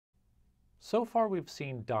So far we've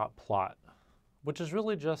seen dot plot, which is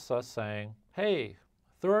really just us saying, hey,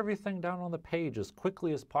 throw everything down on the page as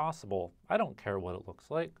quickly as possible. I don't care what it looks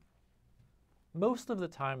like. Most of the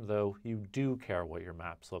time, though, you do care what your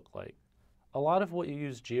maps look like. A lot of what you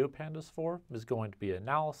use Geopandas for is going to be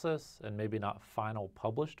analysis and maybe not final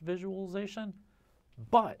published visualization.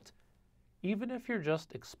 But even if you're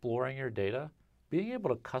just exploring your data, being able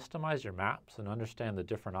to customize your maps and understand the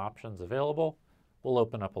different options available will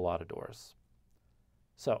open up a lot of doors.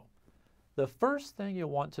 So, the first thing you'll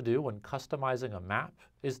want to do when customizing a map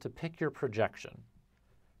is to pick your projection.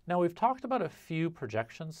 Now, we've talked about a few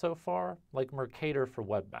projections so far, like Mercator for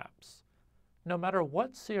web maps. No matter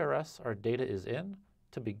what CRS our data is in,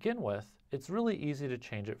 to begin with, it's really easy to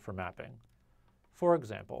change it for mapping. For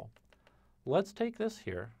example, let's take this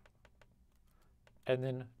here and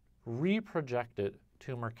then reproject it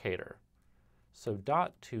to Mercator. So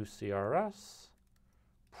 .2CRS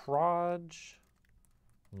proj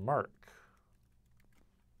merc.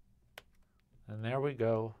 And there we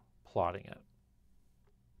go, plotting it.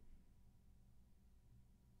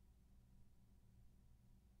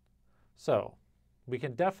 So we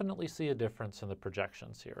can definitely see a difference in the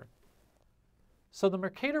projections here. So the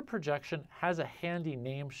Mercator projection has a handy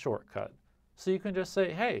name shortcut. So you can just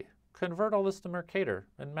say, hey, convert all this to Mercator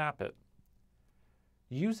and map it.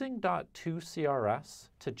 Using .2CRS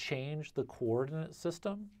to change the coordinate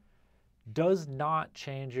system does not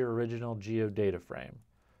change your original geodata frame.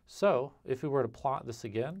 So if we were to plot this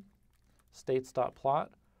again,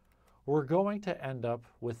 states.plot, we're going to end up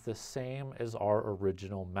with the same as our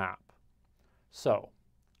original map. So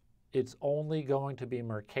it's only going to be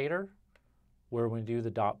Mercator where we do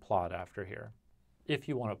the dot plot after here. If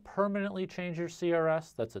you want to permanently change your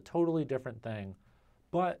CRS, that's a totally different thing,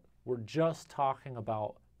 but we're just talking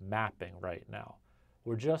about mapping right now.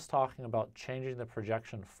 We're just talking about changing the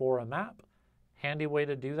projection for a map. Handy way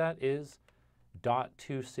to do that is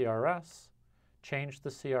 .2CRS, change the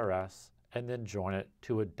CRS, and then join it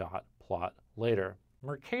to a dot plot later.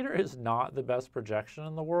 Mercator is not the best projection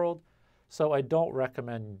in the world, so I don't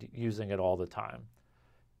recommend using it all the time.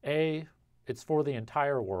 A, it's for the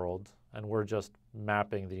entire world, and we're just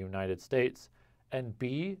mapping the United States. And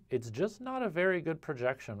B, it's just not a very good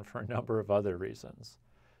projection for a number of other reasons.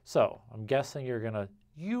 So I'm guessing you're going to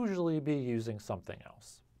usually be using something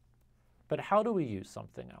else. But how do we use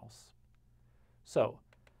something else? So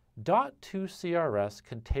 .2CRS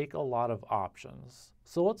can take a lot of options.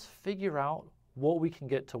 So let's figure out what we can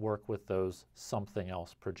get to work with those something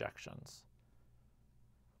else projections.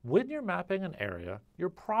 When you're mapping an area, you're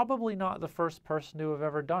probably not the first person to have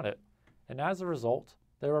ever done it. And as a result,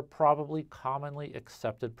 there are probably commonly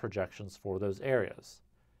accepted projections for those areas.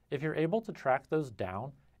 If you're able to track those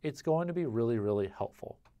down, it's going to be really, really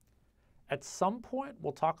helpful. At some point,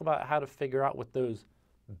 we'll talk about how to figure out what those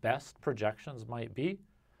best projections might be,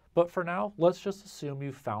 but for now, let's just assume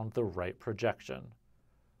you found the right projection.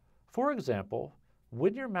 For example,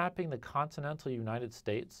 when you're mapping the continental United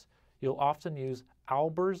States, you'll often use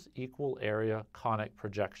Albers equal area conic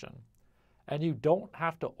projection. And you don't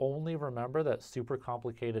have to only remember that super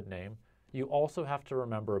complicated name, you also have to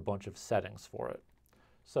remember a bunch of settings for it.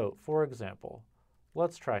 So, for example,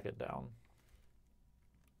 let's track it down.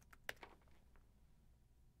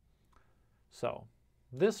 So,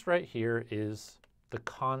 this right here is the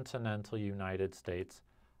continental United States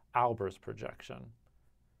Albers projection.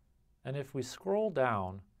 And if we scroll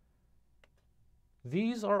down,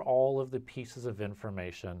 these are all of the pieces of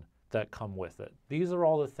information that come with it. These are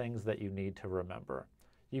all the things that you need to remember.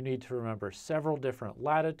 You need to remember several different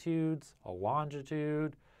latitudes, a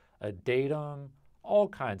longitude, a datum, all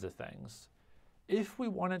kinds of things. If we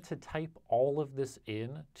wanted to type all of this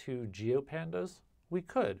in to Geopandas, we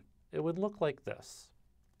could. It would look like this.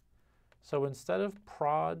 So instead of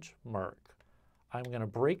proj merc, I'm going to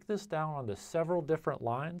break this down onto several different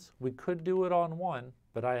lines. We could do it on one,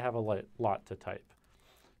 but I have a lot to type.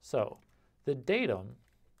 So the datum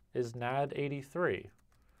is NAD 83.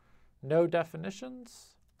 No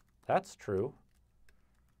definitions? That's true.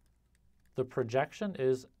 The projection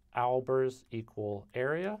is Albers equal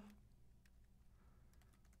area.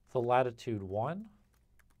 The latitude 1.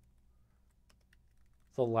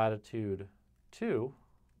 The latitude 2.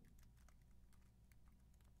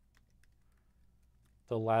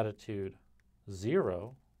 The latitude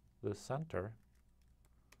 0, the center.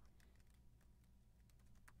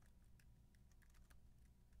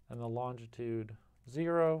 And the longitude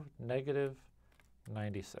 0, negative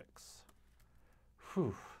 96.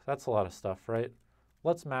 Whew, that's a lot of stuff, right?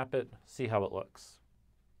 Let's map it, see how it looks.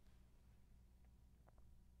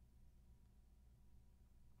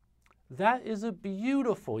 That is a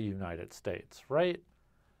beautiful United States, right?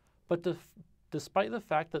 But despite the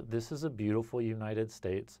fact that this is a beautiful United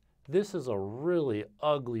States, this is a really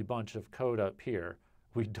ugly bunch of code up here.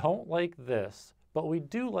 We don't like this, but we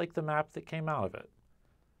do like the map that came out of it.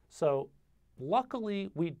 So luckily,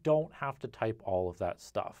 we don't have to type all of that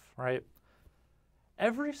stuff, right?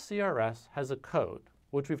 Every CRS has a code,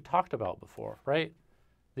 which we've talked about before, right?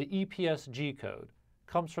 The EPSG code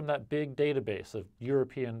comes from that big database of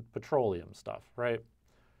European petroleum stuff, right?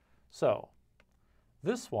 So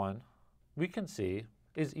this one we can see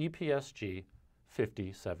is EPSG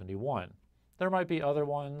 5071. There might be other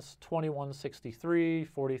ones, 2163,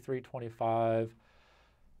 4325.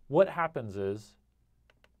 What happens is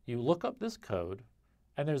you look up this code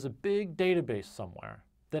and there's a big database somewhere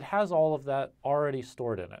that has all of that already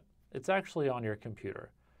stored in it. It's actually on your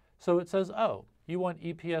computer. So it says, oh, you want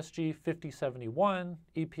EPSG 5071,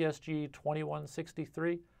 EPSG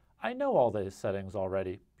 2163. I know all those settings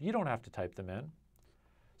already. You don't have to type them in.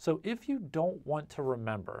 So if you don't want to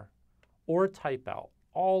remember or type out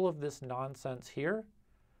all of this nonsense here,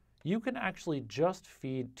 you can actually just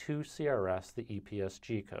feed to CRS the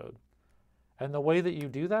EPSG code. And the way that you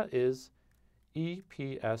do that is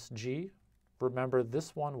EPSG. Remember,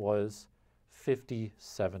 this one was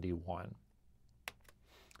 5071.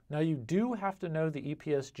 Now you do have to know the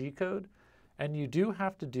EPSG code, and you do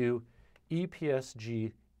have to do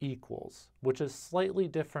EPSG equals, which is slightly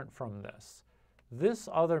different from this. This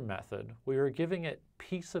other method, we are giving it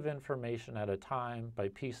piece of information at a time by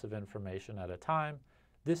piece of information at a time.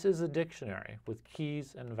 This is a dictionary with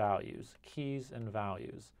keys and values, keys and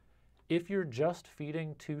values. If you're just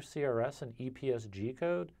feeding to CRS an EPSG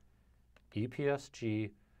code,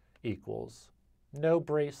 EPSG equals. No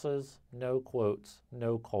braces, no quotes,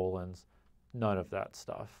 no colons, none of that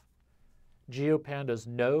stuff. Geopandas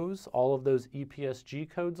knows all of those EPSG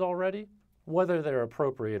codes already. Whether they're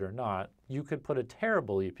appropriate or not, you could put a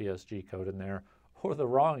terrible EPSG code in there or the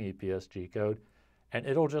wrong EPSG code, and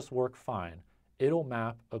it'll just work fine. It'll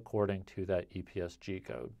map according to that EPSG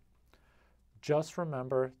code. Just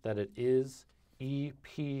remember that it is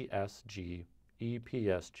EPSG,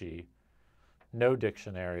 EPSG. No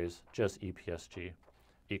dictionaries, just EPSG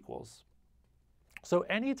equals. So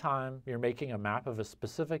anytime you're making a map of a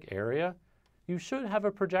specific area, you should have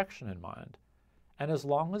a projection in mind. And as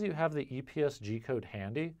long as you have the EPSG code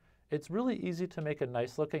handy, it's really easy to make a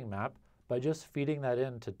nice looking map by just feeding that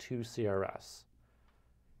into 2CRS.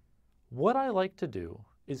 What I like to do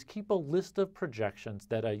is keep a list of projections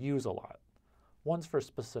that I use a lot. Ones for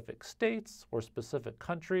specific states or specific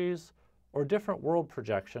countries, or different world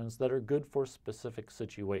projections that are good for specific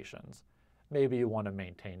situations. Maybe you want to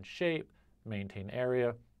maintain shape, maintain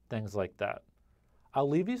area, things like that. I'll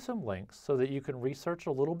leave you some links so that you can research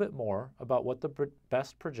a little bit more about what the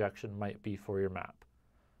best projection might be for your map.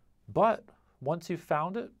 But once you've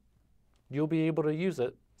found it, you'll be able to use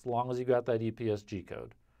it as long as you got that EPSG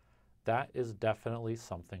code. That is definitely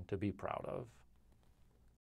something to be proud of.